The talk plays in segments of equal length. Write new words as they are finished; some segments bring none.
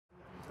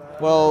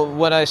Well,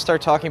 when I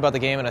start talking about the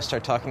game and I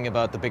start talking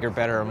about the bigger,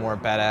 better, and more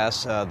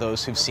badass,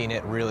 those who've seen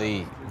it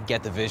really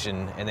get the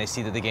vision, and they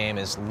see that the game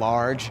is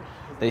large,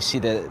 they see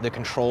that the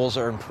controls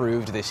are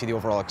improved, they see the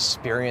overall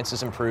experience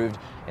is improved,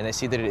 and they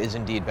see that it is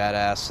indeed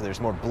badass. So there's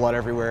more blood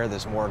everywhere,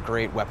 there's more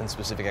great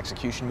weapon-specific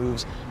execution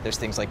moves, there's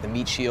things like the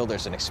meat shield,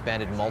 there's an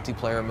expanded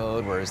multiplayer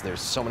mode, whereas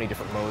there's so many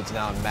different modes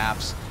now and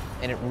maps,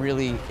 and it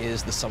really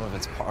is the sum of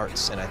its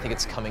parts, and I think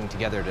it's coming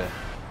together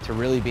to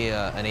really be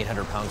an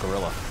 800-pound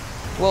gorilla.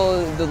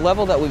 Well, the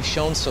level that we've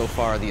shown so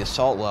far, the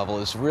assault level,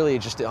 is really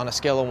just on a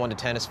scale of 1 to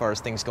 10 as far as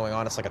things going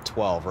on, it's like a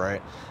 12,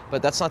 right?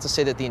 But that's not to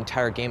say that the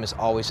entire game is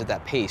always at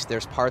that pace.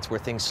 There's parts where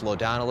things slow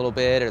down a little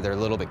bit, or they're a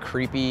little bit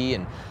creepy,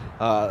 and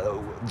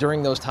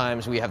during those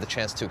times we have the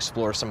chance to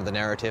explore some of the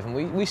narrative,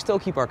 and we still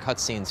keep our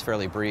cutscenes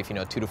fairly brief,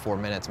 2 to 4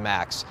 minutes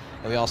max.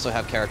 And we also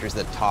have characters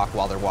that talk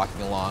while they're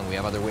walking along. We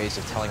have other ways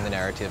of telling the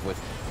narrative with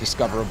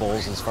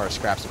discoverables as far as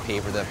scraps of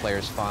paper that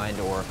players find,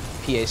 or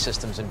PA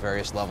systems in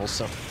various levels.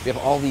 So we have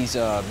all these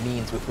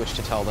means with which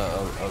to tell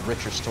a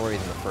richer story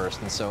than the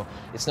first. And so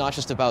it's not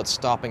just about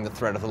stopping the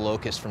threat of the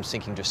Locust from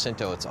sinking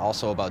Jacinto, it's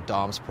also about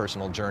Dom's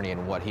personal journey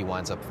and what he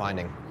winds up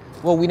finding.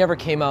 Well, we never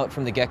came out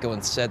from the get-go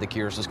and said that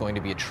Gears was going to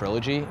be a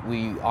trilogy.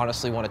 We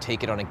honestly want to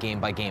take it on a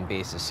game-by-game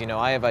basis.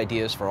 I have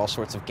ideas for all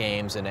sorts of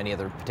games and any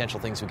other potential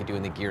things we could do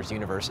in the Gears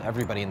universe.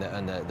 Everybody in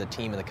the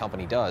team and the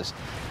company does.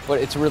 But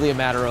it's really a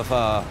matter of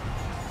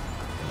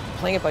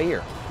playing it by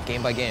ear,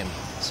 game by game.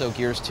 So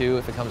Gears 2,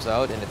 if it comes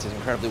out and it's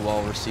incredibly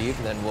well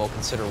received, then we'll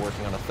consider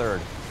working on a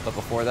third. But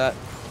before that,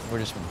 we're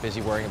just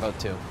busy worrying about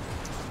 2.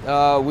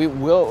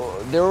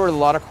 There were a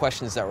lot of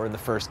questions that were in the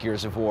first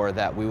Gears of War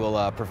that we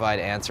will provide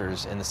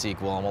answers in the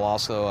sequel, and we'll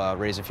also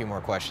raise a few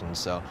more questions.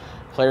 So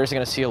players are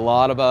going to see a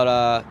lot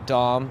about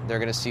Dom, they're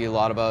going to see a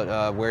lot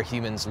about where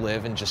humans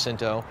live in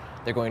Jacinto,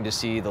 they're going to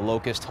see the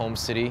Locust home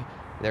city,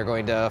 they're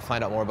going to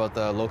find out more about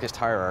the Locust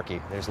hierarchy.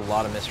 There's a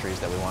lot of mysteries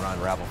that we want to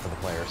unravel for the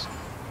players.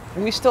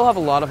 We still have a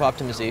lot of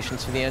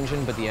optimizations for the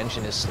engine, but the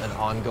engine is an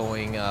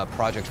ongoing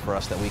project for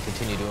us that we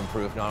continue to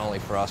improve, not only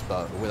for us,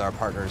 but with our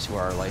partners who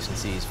are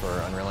licensees for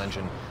Unreal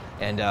Engine.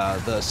 And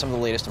some of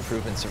the latest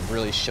improvements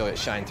really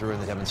shine through in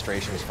the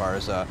demonstration as far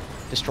as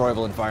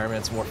destroyable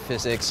environments, more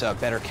physics,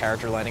 better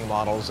character lighting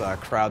models,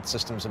 crowd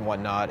systems and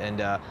whatnot.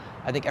 And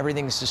I think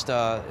everything's just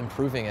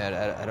improving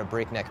at a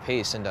breakneck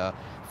pace. And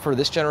for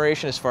this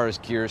generation, as far as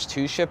Gears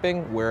 2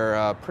 shipping,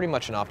 we're pretty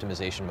much in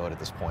optimization mode at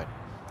this point.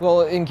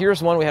 Well, in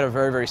Gears 1 we had a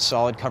very, very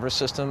solid cover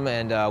system,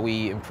 and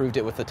we improved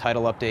it with the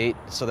title update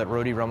so that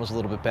Roadie Run was a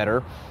little bit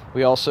better.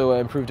 We also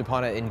improved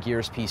upon it in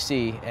Gears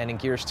PC, and in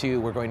Gears 2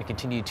 we're going to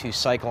continue to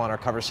cycle on our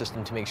cover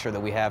system to make sure that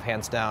we have,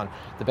 hands down,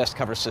 the best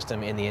cover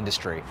system in the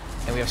industry.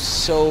 And we have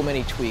so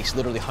many tweaks,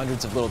 literally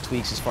hundreds of little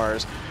tweaks as far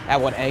as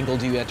at what angle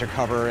do you enter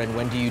cover, and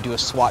when do you do a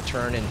SWAT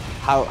turn, and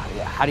how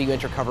do you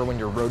enter cover when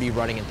you're roadie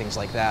running and things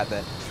like that,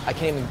 that I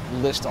can't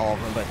even list all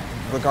of them, but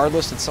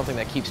regardless, it's something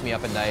that keeps me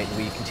up at night, and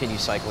we continue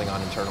cycling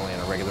on internally on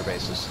a regular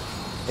basis.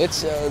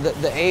 It's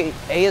the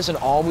A as an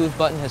all move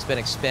button has been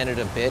expanded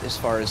a bit as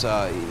far as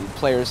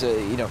players,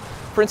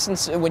 for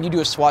instance, when you do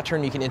a SWAT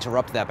turn, you can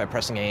interrupt that by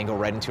pressing A and go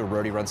right into a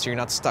roadie run, so you're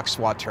not stuck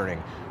SWAT turning.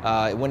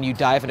 When you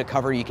dive into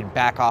cover, you can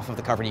back off of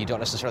the cover and you don't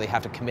necessarily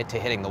have to commit to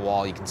hitting the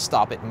wall, you can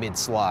stop it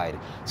mid-slide.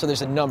 So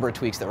there's a number of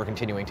tweaks that we're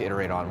continuing to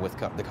iterate on with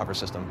the cover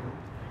system.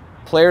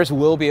 Players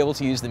will be able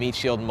to use the meat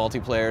shield in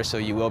multiplayer, so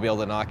you will be able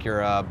to knock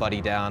your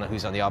buddy down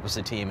who's on the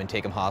opposite team and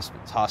take him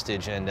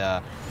hostage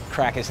and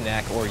crack his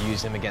neck, or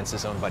use him against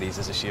his own buddies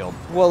as a shield.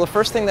 Well, the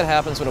first thing that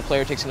happens when a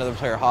player takes another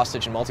player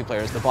hostage in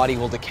multiplayer is the body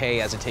will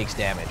decay as it takes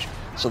damage.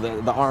 So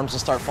the arms will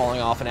start falling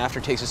off, and after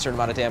it takes a certain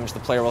amount of damage, the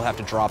player will have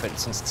to drop it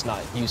since it's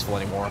not useful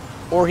anymore.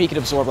 Or he could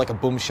absorb like a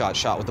boom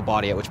shot with the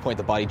body, at which point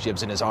the body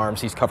jibs in his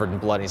arms, he's covered in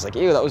blood, and he's like,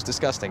 ew, that was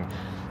disgusting.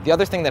 The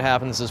other thing that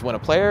happens is when a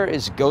player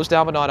goes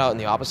down but not out in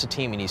the opposite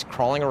team and he's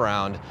crawling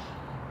around,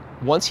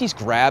 once he's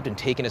grabbed and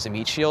taken as a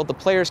meat shield, the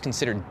player is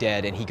considered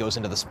dead and he goes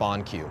into the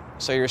spawn queue.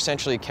 So you're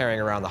essentially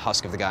carrying around the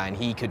husk of the guy, and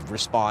he could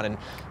respawn and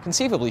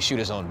conceivably shoot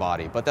his own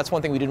body. But that's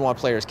one thing we didn't want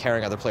players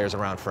carrying other players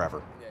around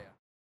forever.